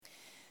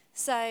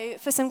So,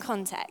 for some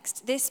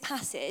context, this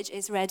passage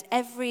is read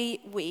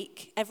every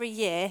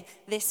year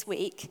this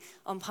week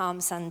on Palm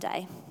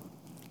Sunday.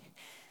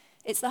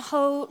 It's the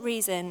whole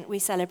reason we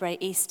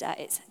celebrate Easter.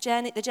 It's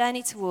the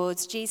journey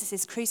towards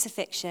Jesus'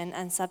 crucifixion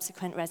and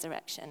subsequent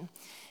resurrection.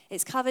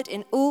 It's covered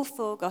in all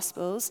four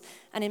Gospels,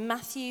 and in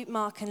Matthew,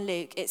 Mark, and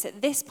Luke, it's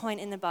at this point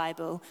in the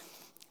Bible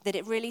that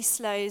it really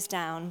slows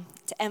down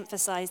to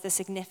emphasize the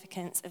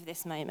significance of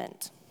this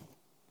moment.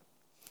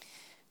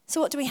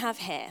 So what do we have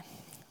here?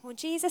 Well,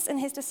 Jesus and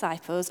his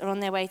disciples are on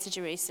their way to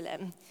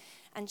Jerusalem,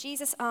 and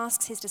Jesus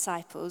asks his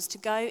disciples to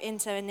go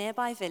into a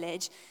nearby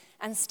village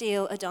and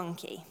steal a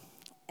donkey.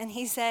 And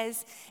he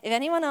says, if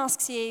anyone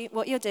asks you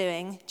what you're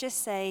doing,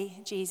 just say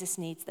Jesus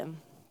needs them.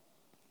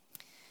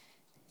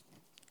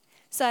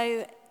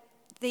 So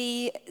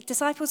the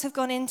disciples have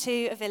gone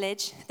into a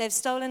village, they've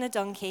stolen a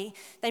donkey,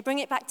 they bring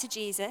it back to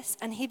Jesus,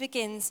 and he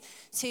begins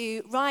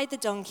to ride the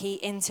donkey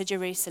into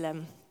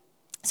Jerusalem.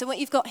 So what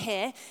you've got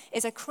here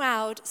is a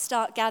crowd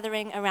start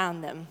gathering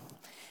around them.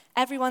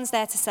 Everyone's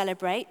there to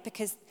celebrate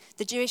because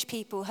the Jewish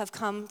people have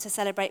come to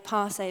celebrate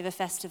Passover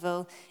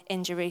festival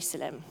in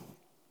Jerusalem.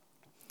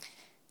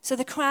 So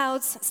the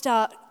crowds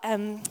start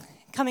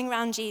coming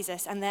around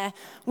Jesus, and they're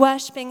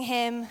worshipping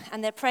him,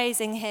 and they're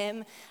praising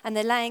him, and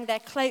they're laying their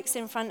cloaks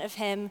in front of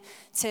him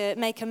to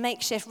make a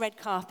makeshift red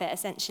carpet,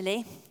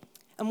 essentially.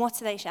 And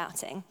what are they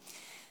shouting?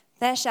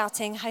 They're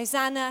shouting,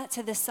 "Hosanna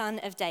to the Son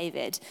of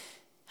David."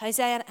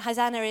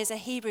 Hosanna is a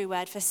Hebrew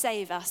word for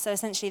save us. So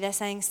essentially they're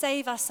saying,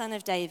 "Save us, Son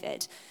of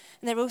David."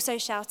 And they're also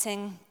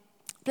shouting,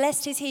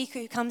 "Blessed is he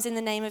who comes in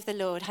the name of the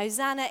Lord.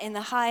 Hosanna in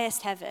the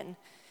highest heaven."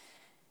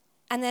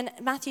 And then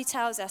Matthew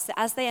tells us that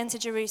as they enter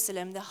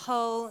Jerusalem, the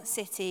whole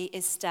city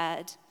is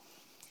stirred.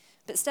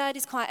 But stirred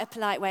is quite a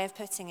polite way of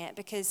putting it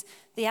because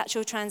the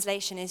actual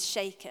translation is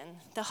shaken.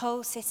 The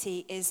whole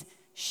city is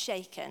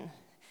shaken.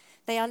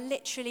 They are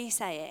literally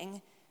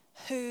saying,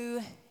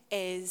 "Who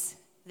is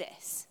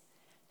this?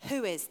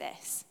 Who is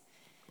this?"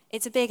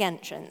 It's a big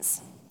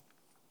entrance.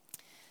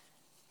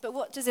 But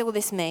what does all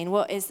this mean?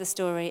 What is the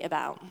story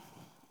about?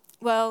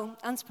 Well,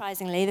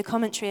 unsurprisingly, the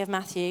commentary of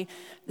Matthew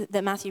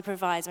that Matthew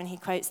provides when he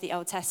quotes the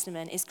Old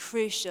Testament is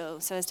crucial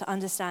so as to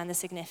understand the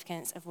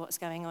significance of what's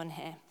going on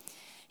here.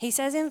 He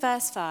says in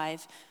verse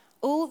 5,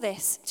 "All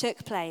this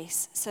took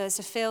place so as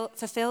to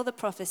fulfill the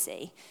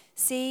prophecy.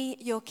 See,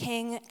 your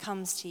king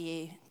comes to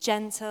you,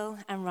 gentle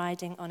and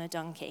riding on a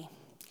donkey."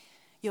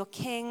 Your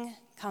king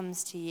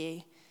comes to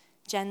you,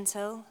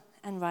 gentle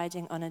and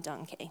riding on a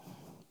donkey.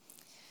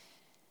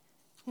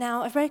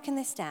 Now, I've broken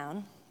this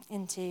down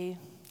into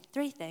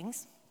 3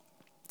 things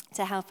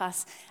to help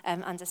us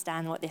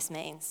understand what this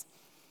means.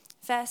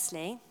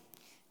 Firstly,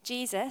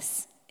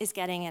 Jesus is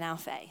getting in our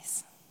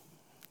face.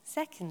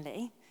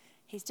 Secondly,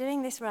 he's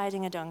doing this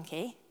riding a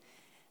donkey.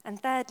 And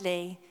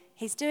thirdly,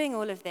 he's doing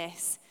all of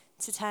this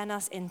to turn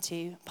us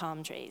into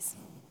palm trees.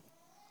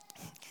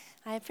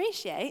 I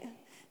appreciate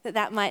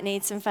that might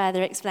need some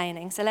further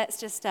explaining. So let's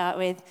just start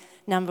with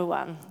number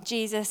 1.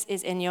 Jesus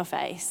is in your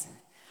face.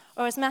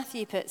 Or as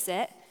Matthew puts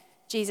it,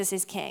 Jesus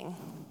is king.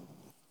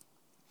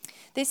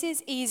 This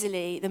is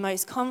easily the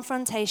most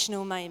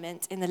confrontational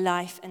moment in the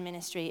life and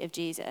ministry of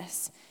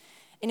Jesus.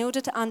 In order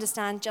to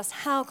understand just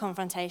how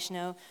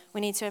confrontational,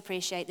 we need to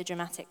appreciate the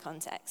dramatic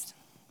context.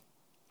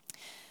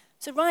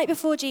 So right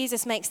before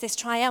Jesus makes this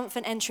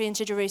triumphant entry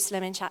into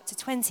Jerusalem in chapter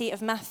 20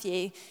 of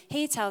Matthew,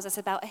 he tells us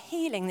about a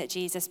healing that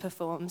Jesus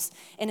performs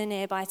in a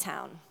nearby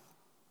town.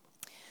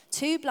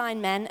 2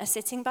 blind men are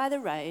sitting by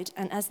the road,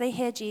 and as they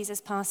hear Jesus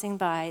passing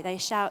by, they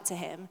shout to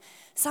him,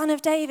 "Son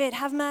of David,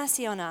 have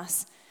mercy on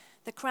us."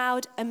 The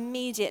crowd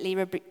immediately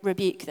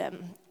rebuke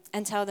them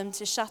and tell them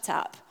to shut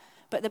up,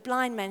 but the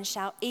blind men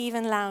shout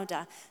even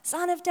louder,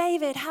 "Son of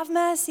David, have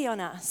mercy on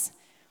us."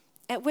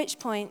 At which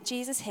point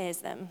Jesus hears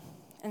them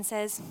and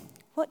says,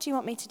 "What do you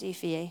want me to do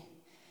for you?"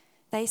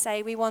 They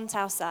say, "We want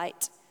our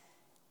sight."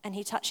 And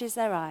he touches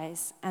their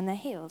eyes and they're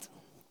healed.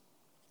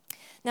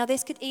 Now,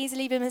 this could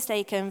easily be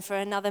mistaken for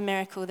another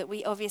miracle that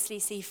we obviously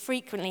see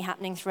frequently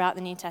happening throughout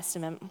the New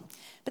Testament,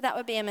 but that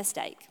would be a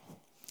mistake.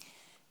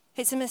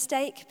 It's a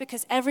mistake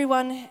because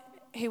everyone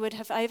who would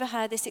have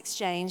overheard this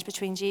exchange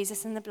between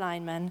Jesus and the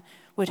blind man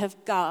would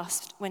have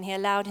gasped when he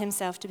allowed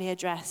himself to be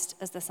addressed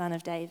as the Son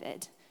of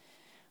David.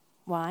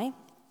 Why?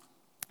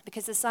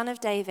 Because the Son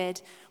of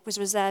David was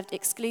reserved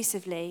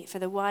exclusively for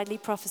the widely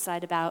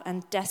prophesied about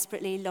and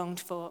desperately longed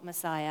for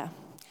Messiah,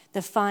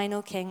 the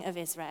final king of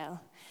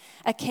Israel,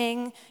 a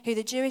king who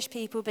the Jewish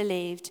people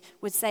believed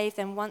would save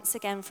them once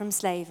again from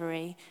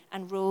slavery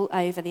and rule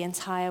over the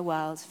entire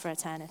world for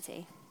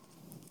eternity.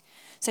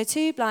 So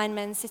 2 blind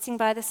men sitting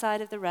by the side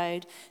of the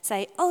road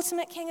say,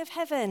 "Ultimate King of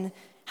heaven,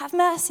 have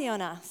mercy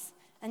on us."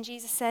 And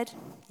Jesus said,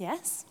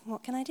 "Yes,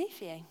 what can I do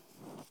for you?"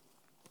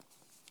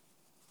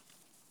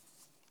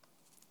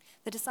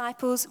 The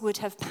disciples would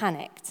have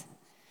panicked.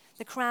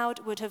 The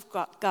crowd would have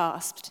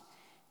gasped.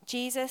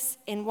 Jesus,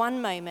 in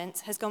one moment,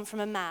 has gone from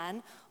a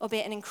man,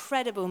 albeit an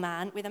incredible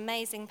man with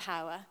amazing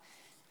power,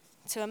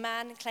 to a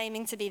man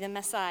claiming to be the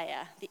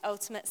Messiah, the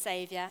ultimate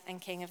savior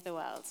and king of the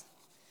world.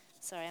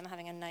 Sorry, I'm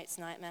having a notes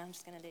nightmare. I'm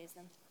just going to lose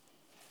them.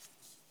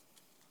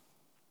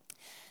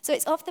 So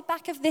it's off the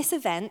back of this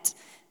event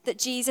that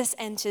Jesus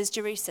enters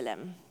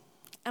Jerusalem.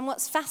 And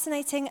what's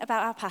fascinating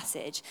about our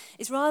passage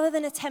is rather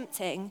than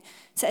attempting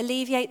to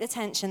alleviate the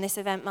tension this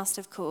event must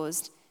have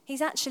caused,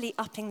 he's actually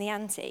upping the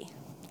ante.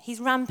 He's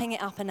ramping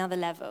it up another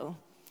level.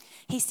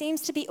 He seems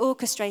to be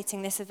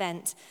orchestrating this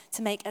event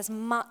to make as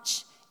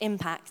much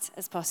impact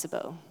as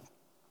possible.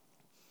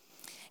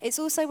 It's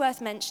also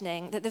worth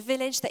mentioning that the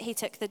village that he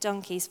took the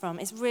donkeys from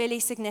is really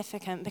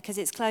significant because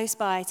it's close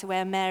by to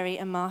where Mary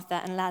and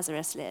Martha and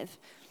Lazarus live.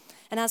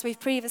 And as we've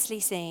previously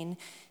seen,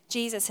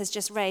 Jesus has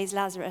just raised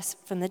Lazarus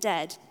from the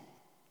dead.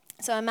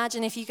 So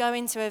imagine if you go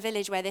into a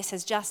village where this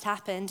has just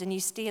happened and you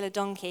steal a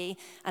donkey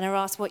and are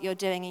asked what you're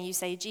doing and you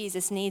say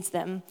Jesus needs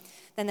them,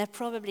 then they're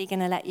probably going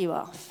to let you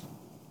off.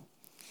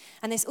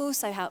 And this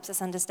also helps us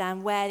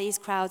understand where these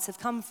crowds have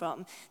come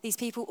from. These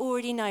people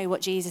already know what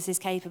Jesus is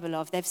capable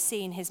of. They've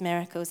seen his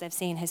miracles. They've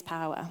seen his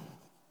power.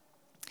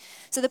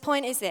 So the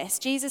point is this: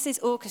 Jesus is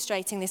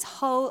orchestrating this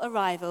whole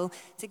arrival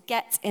to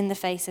get in the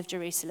face of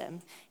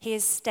Jerusalem. He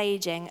is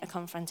staging a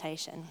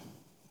confrontation.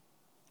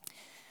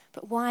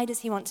 But why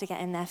does he want to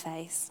get in their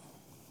face?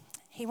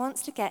 He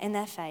wants to get in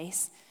their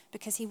face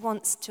because he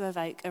wants to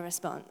evoke a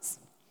response.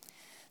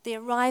 The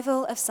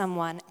arrival of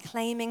someone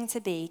claiming to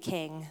be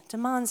king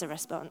demands a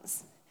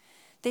response.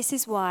 This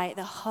is why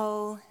the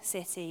whole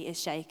city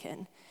is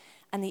shaken.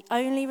 And the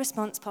only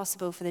response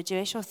possible for the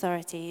Jewish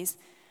authorities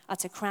are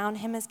to crown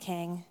him as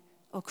king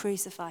or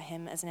crucify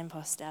him as an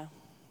impostor.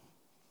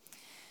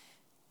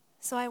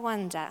 So I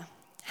wonder,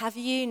 have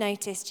you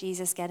noticed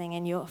Jesus getting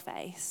in your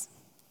face?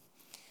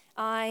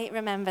 I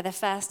remember the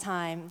first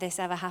time this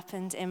ever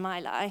happened in my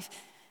life.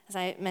 As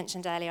I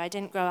mentioned earlier, I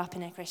didn't grow up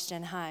in a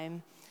Christian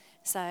home.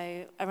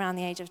 So around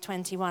the age of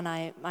 21,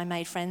 I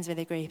made friends with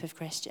a group of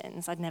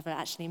Christians. I'd never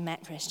actually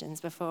met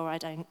Christians before, I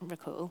don't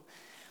recall.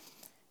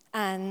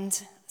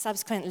 And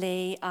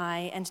subsequently,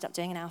 I ended up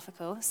doing an Alpha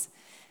course.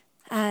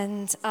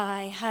 And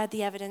I heard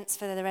the evidence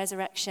for the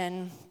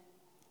resurrection.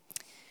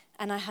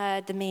 And I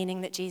heard the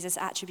meaning that Jesus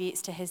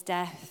attributes to his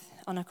death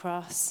on a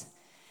cross.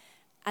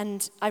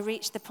 And I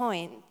reached the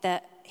point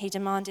that he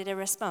demanded a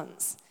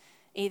response.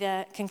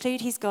 Either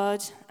conclude he's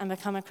God and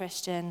become a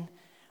Christian,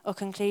 or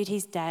conclude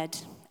he's dead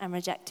and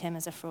reject him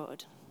as a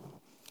fraud.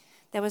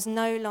 There was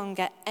no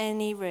longer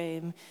any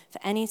room for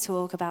any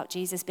talk about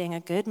Jesus being a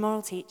good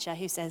moral teacher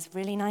who says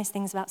really nice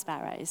things about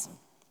sparrows.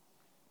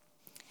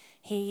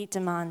 He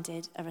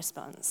demanded a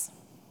response.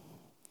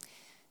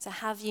 So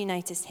have you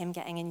noticed him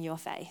getting in your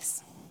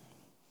face?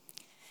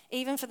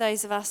 Even for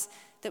those of us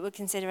that would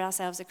consider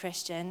ourselves a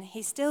Christian,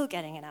 he's still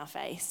getting in our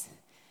face.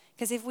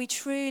 Because if we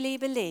truly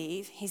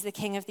believe he's the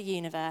king of the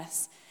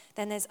universe,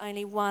 then there's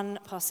only one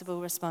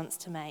possible response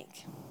to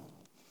make.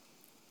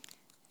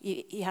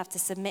 You have to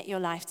submit your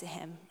life to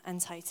him and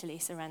totally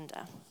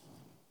surrender.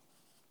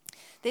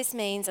 This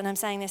means, and I'm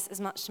saying this as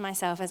much to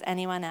myself as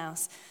anyone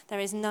else, there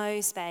is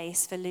no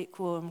space for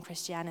lukewarm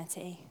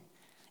Christianity.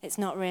 It's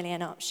not really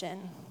an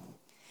option.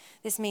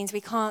 This means we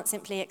can't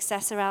simply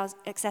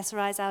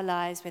accessorize our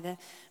lives with a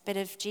bit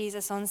of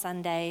Jesus on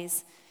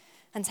Sundays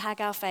and tag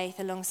our faith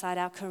alongside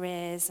our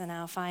careers and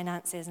our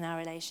finances and our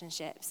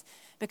relationships.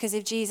 Because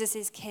if Jesus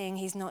is king,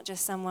 he's not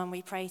just someone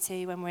we pray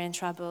to when we're in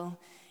trouble.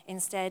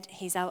 Instead,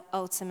 he's our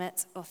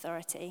ultimate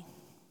authority.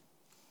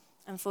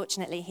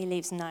 Unfortunately, he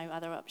leaves no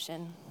other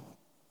option.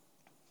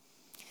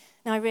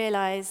 Now, I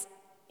realize,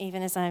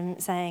 even as I'm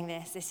saying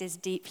this is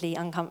deeply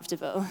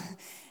uncomfortable.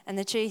 And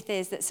the truth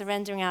is that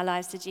surrendering our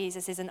lives to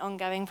Jesus is an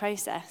ongoing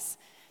process.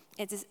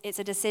 It's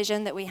a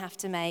decision that we have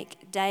to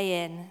make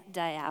day in,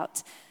 day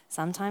out.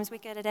 Sometimes we're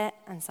good at it,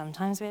 and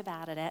sometimes we're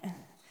bad at it.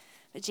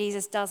 But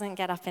Jesus doesn't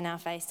get up in our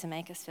face to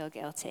make us feel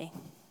guilty.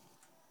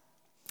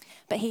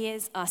 But he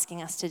is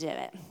asking us to do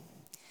it.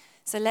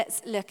 So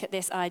let's look at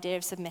this idea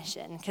of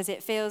submission, because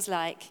it feels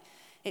like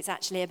it's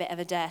actually a bit of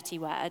a dirty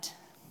word.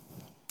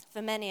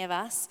 For many of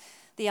us,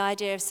 the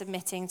idea of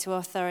submitting to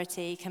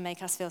authority can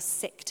make us feel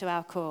sick to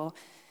our core.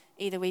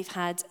 Either we've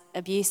had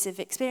abusive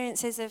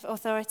experiences of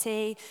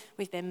authority,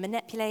 we've been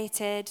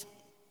manipulated,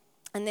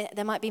 and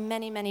there might be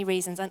many, many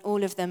reasons, and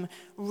all of them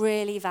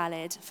really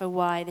valid for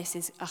why this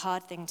is a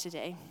hard thing to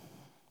do.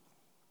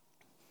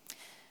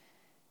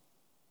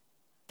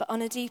 But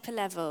on a deeper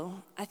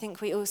level, I think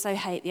we also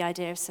hate the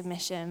idea of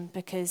submission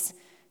because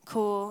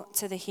core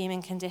to the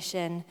human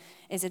condition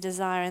is a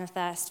desire and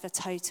thirst for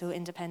total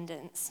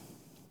independence.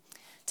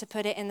 To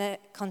put it in the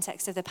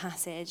context of the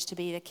passage, to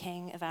be the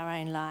king of our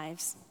own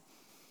lives.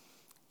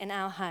 In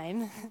our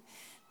home,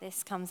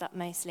 this comes up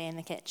mostly in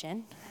the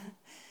kitchen,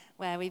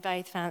 where we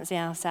both fancy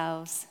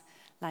ourselves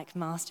like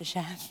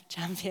MasterChef,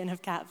 champion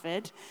of cat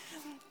food.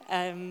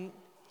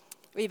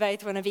 We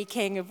both want to be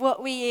king of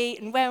what we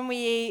eat and when we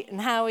eat and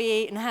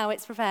how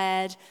it's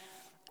prepared.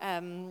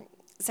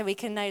 So we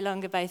can no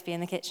longer both be in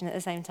the kitchen at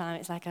the same time.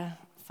 It's like a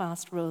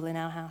fast rule in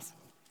our house.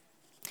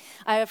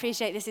 I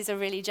appreciate this is a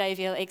really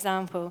jovial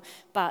example,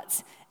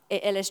 but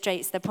it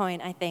illustrates the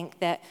point, I think,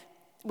 that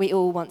we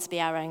all want to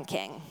be our own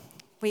king.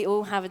 We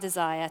all have a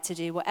desire to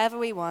do whatever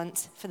we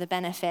want for the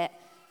benefit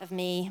of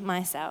me,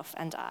 myself,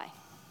 and I.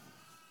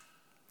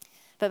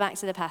 But back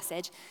to the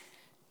passage.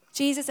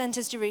 Jesus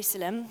enters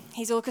Jerusalem.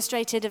 He's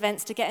orchestrated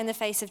events to get in the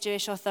face of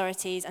Jewish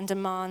authorities and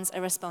demands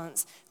a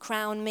response.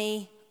 Crown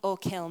me or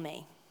kill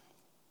me.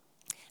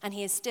 And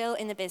he is still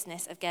in the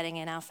business of getting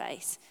in our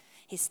face.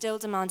 He's still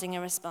demanding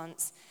a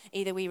response.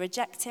 Either we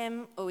reject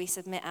him or we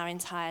submit our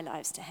entire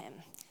lives to him.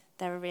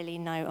 There are really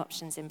no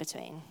options in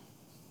between.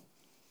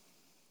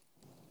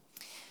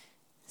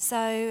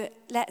 So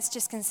let's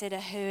just consider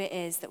who it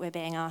is that we're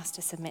being asked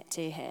to submit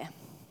to here.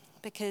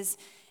 Because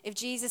if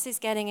Jesus is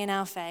getting in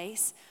our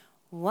face,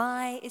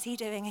 why is he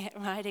doing it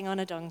riding on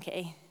a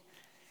donkey?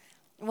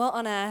 What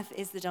on earth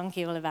is the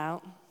donkey all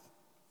about?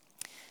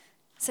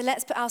 So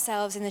let's put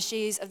ourselves in the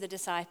shoes of the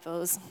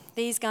disciples.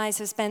 These guys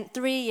have spent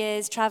 3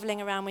 years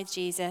traveling around with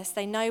Jesus.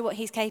 They know what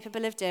he's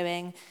capable of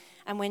doing.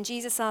 And when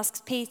Jesus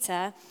asks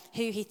Peter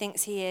who he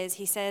thinks he is,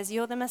 he says,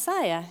 "You're the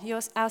Messiah,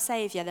 you're our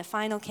Savior, the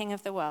final king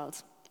of the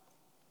world."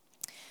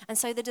 And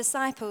so the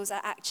disciples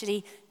are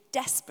actually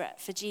desperate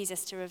for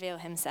Jesus to reveal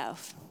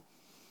himself.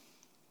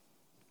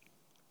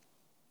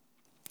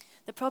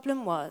 The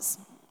problem was,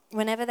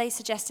 whenever they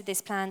suggested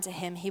this plan to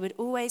him, he would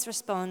always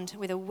respond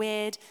with a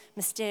weird,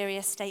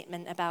 mysterious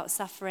statement about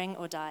suffering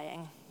or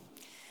dying.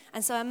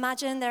 And so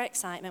imagine their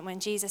excitement when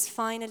Jesus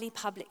finally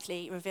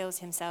publicly reveals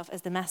himself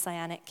as the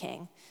Messianic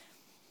king.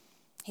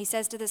 He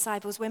says to the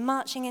disciples, "We're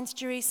marching into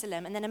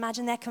Jerusalem," and then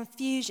imagine their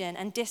confusion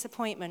and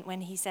disappointment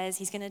when he says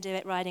he's going to do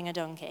it riding a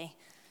donkey.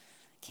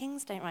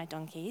 Kings don't ride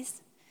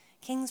donkeys.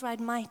 Kings ride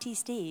mighty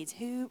steeds.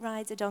 Who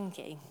rides a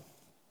donkey?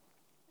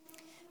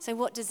 So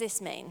what does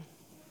this mean?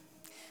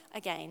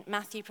 Again,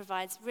 Matthew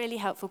provides really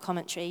helpful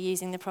commentary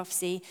using the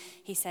prophecy.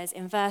 He says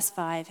in verse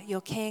 5,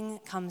 "Your king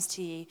comes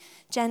to you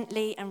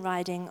gently and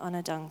riding on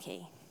a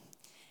donkey."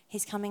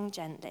 He's coming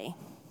gently.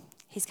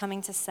 He's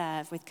coming to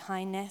serve with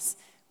kindness,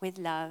 with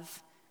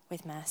love,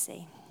 with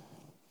mercy.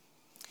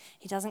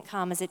 He doesn't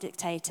come as a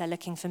dictator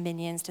looking for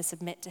minions to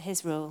submit to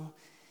his rule.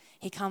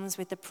 He comes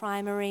with the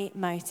primary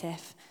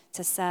motive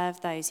to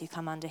serve those who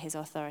come under his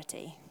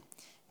authority.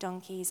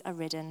 Donkeys are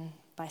ridden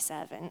by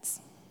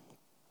servants.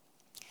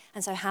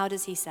 And so how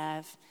does he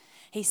serve?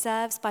 He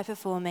serves by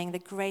performing the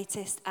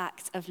greatest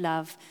act of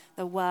love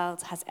the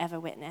world has ever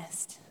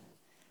witnessed.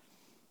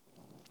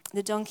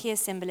 The donkey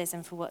is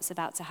symbolism for what's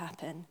about to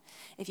happen.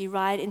 If you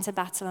ride into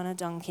battle on a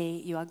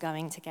donkey, you are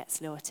going to get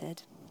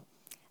slaughtered,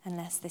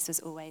 unless this was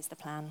always the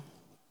plan.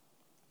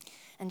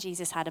 And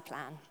Jesus had a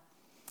plan.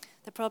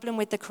 The problem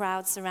with the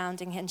crowd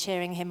surrounding him,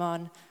 cheering him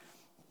on,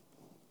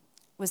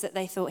 was that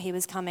they thought he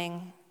was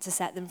coming to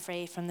set them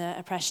free from the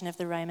oppression of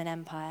the Roman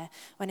Empire,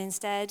 when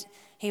instead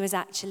he was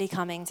actually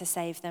coming to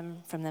save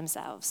them from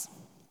themselves.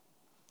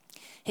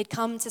 He'd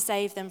come to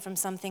save them from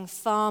something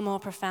far more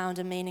profound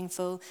and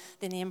meaningful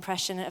than the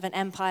oppression of an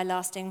empire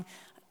lasting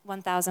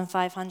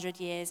 1,500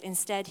 years.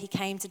 Instead, he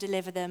came to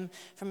deliver them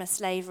from a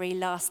slavery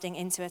lasting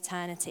into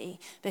eternity,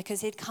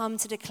 because he'd come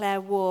to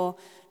declare war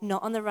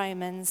not on the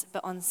Romans,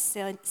 but on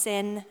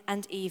sin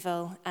and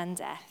evil and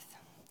death.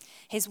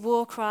 His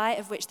war cry,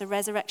 of which the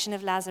resurrection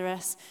of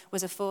Lazarus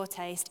was a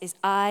foretaste, is,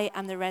 "I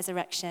am the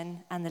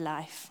resurrection and the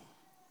life."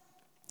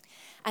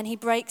 And he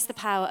breaks the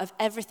power of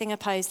everything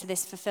opposed to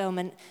this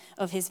fulfillment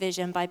of his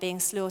vision by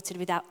being slaughtered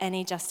without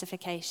any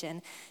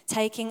justification,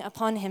 taking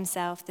upon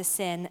himself the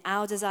sin,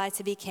 our desire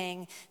to be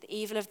king, the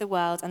evil of the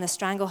world, and the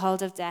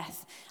stranglehold of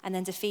death, and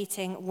then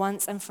defeating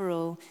once and for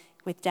all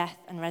with death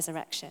and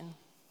resurrection.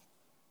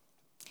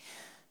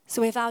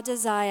 So if our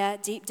desire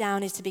deep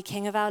down is to be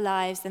king of our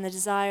lives, then the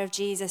desire of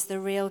Jesus, the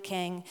real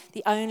king,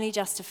 the only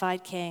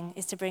justified king,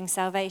 is to bring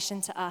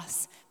salvation to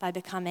us by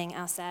becoming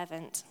our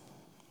servant.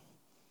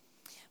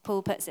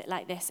 Paul puts it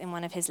like this in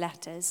one of his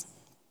letters.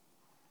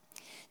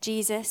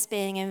 Jesus,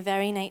 being in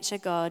very nature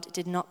God,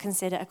 did not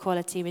consider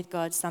equality with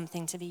God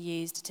something to be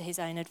used to his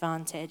own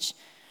advantage.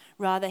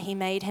 Rather, he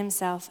made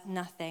himself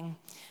nothing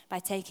by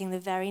taking the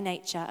very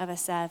nature of a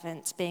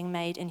servant, being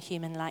made in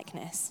human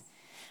likeness.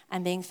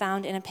 And being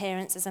found in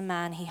appearance as a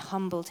man, he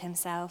humbled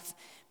himself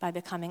by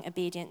becoming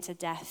obedient to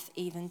death,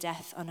 even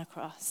death on a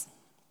cross.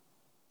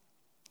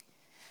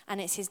 And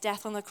it's his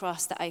death on the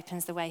cross that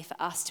opens the way for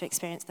us to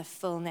experience the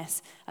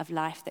fullness of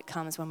life that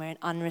comes when we're in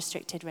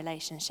unrestricted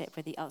relationship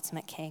with the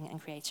ultimate king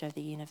and creator of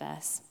the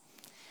universe.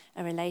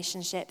 A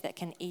relationship that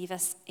can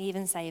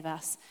even save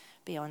us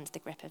beyond the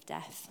grip of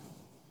death.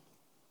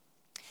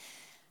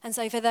 And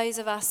so for those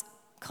of us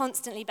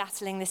constantly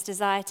battling this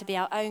desire to be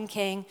our own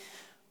king,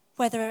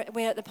 whether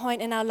we're at the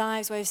point in our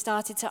lives where we've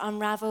started to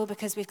unravel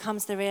because we've come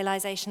to the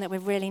realization that we're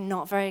really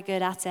not very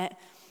good at it,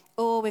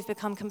 or we've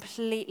become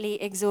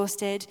completely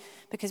exhausted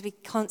because we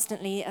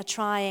constantly are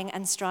trying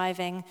and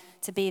striving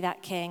to be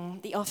that king,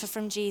 the offer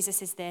from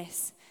Jesus is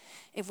this: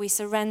 if we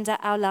surrender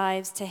our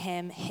lives to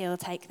him, he'll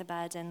take the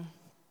burden.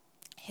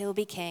 He'll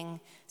be king,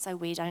 so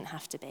we don't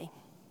have to be.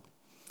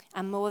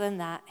 And more than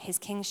that, his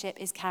kingship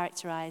is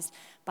characterized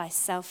by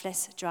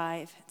selfless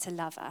drive to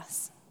love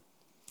us,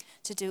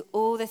 to do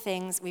all the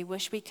things we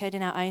wish we could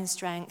in our own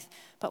strength,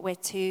 but we're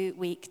too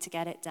weak to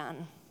get it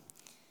done.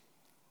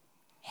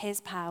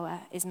 his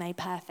power is made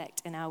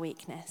perfect in our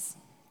weakness.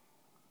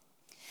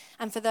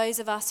 And for those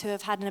of us who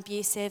have had an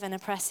abusive and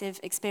oppressive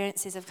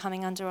experiences of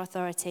coming under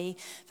authority,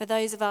 for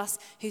those of us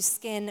whose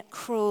skin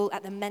crawl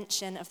at the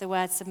mention of the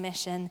word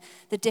submission,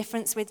 the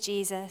difference with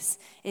Jesus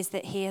is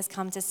that he has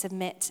come to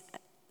submit,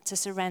 to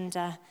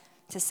surrender,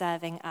 to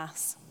serving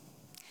us.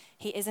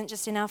 He isn't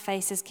just in our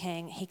face as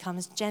king, he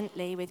comes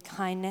gently with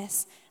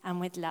kindness and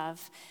with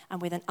love and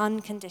with an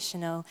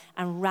unconditional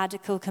and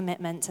radical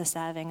commitment to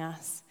serving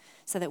us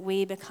so that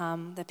we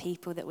become the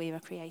people that we were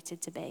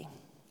created to be.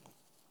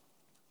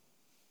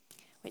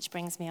 Which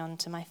brings me on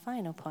to my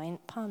final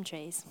point, palm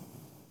trees.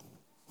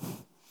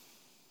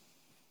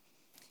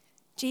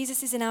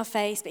 Jesus is in our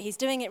face, but he's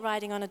doing it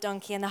riding on a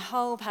donkey, and the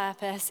whole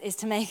purpose is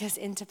to make us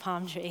into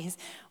palm trees.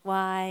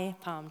 Why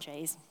palm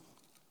trees?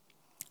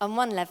 On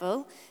one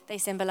level, they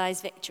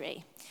symbolize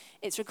victory.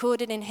 It's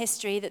recorded in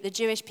history that the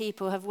Jewish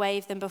people have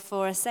waved them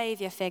before a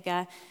savior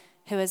figure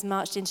who has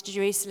marched into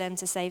Jerusalem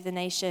to save the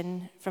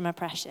nation from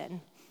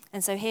oppression.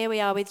 And so here we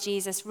are with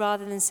Jesus,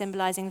 rather than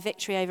symbolizing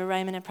victory over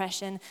Roman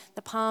oppression,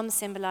 the palms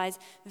symbolize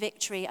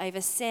victory over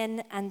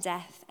sin and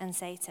death and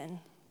Satan.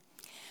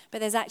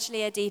 But there's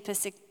actually a deeper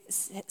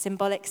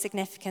symbolic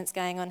significance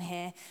going on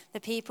here.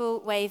 The people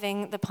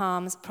waving the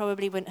palms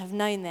probably wouldn't have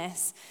known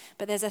this,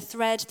 but there's a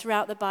thread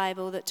throughout the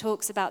Bible that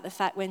talks about the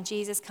fact when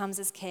Jesus comes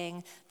as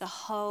king, the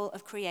whole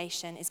of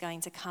creation is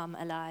going to come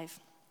alive.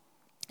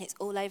 It's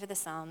all over the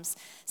Psalms.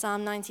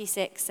 Psalm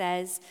 96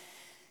 says,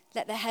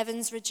 "Let the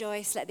heavens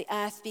rejoice, let the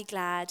earth be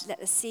glad, let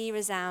the sea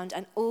resound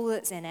and all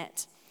that's in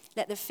it.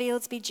 Let the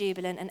fields be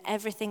jubilant and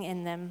everything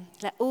in them.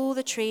 Let all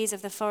the trees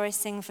of the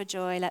forest sing for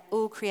joy. Let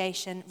all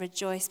creation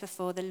rejoice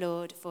before the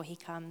Lord, for he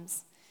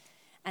comes."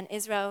 And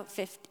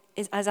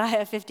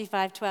Isaiah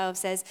 55:12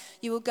 says,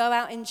 "You will go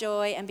out in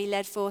joy and be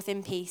led forth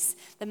in peace.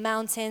 The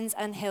mountains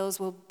and hills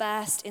will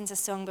burst into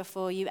song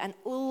before you, and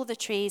all the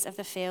trees of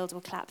the field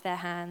will clap their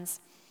hands."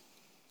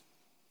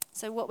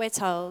 So what we're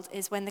told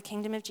is when the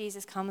kingdom of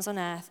Jesus comes on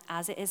earth,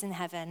 as it is in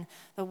heaven,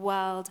 the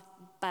world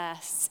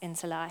bursts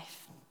into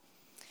life.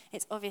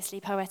 It's obviously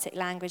poetic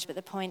language, but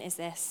the point is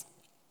this.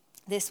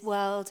 This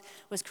world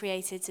was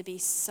created to be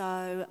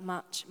so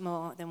much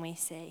more than we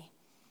see.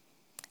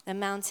 The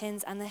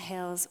mountains and the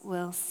hills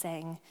will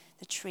sing.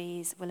 The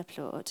trees will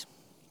applaud.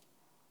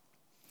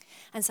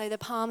 And so the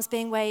palms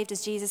being waved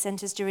as Jesus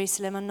enters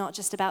Jerusalem are not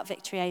just about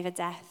victory over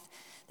death.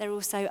 They're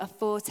also a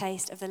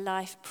foretaste of the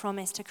life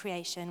promised to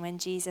creation when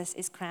Jesus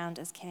is crowned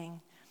as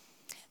king.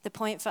 The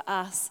point for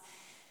us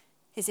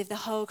is if the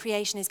whole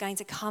creation is going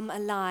to come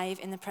alive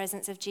in the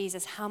presence of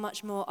Jesus, how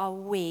much more are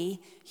we,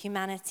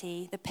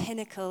 humanity, the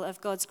pinnacle of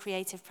God's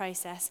creative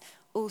process,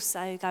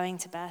 also going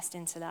to burst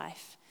into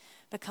life,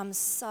 become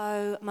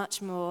so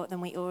much more than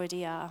we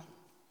already are,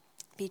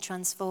 be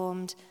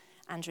transformed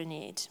and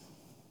renewed.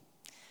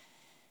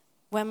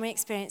 When we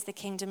experience the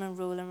kingdom and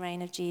rule and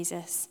reign of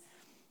Jesus,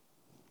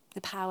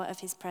 the power of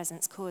his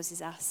presence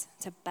causes us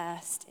to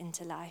burst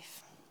into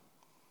life.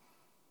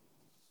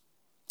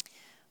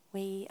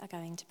 We are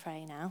going to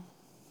pray now.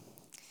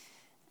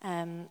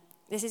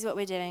 This is what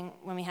we're doing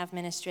when we have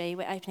ministry.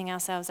 We're opening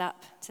ourselves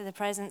up to the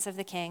presence of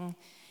the King.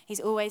 He's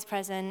always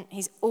present.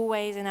 He's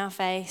always in our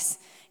face.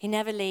 He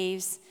never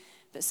leaves.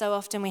 But so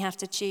often we have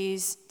to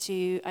choose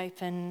to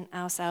open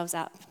ourselves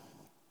up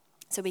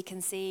so we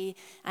can see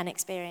and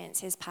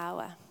experience his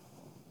power.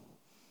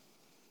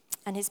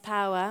 And his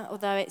power,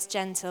 although it's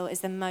gentle,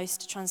 is the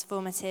most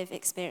transformative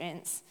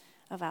experience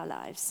of our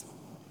lives.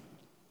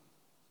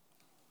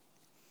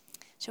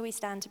 Shall we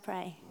stand to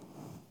pray?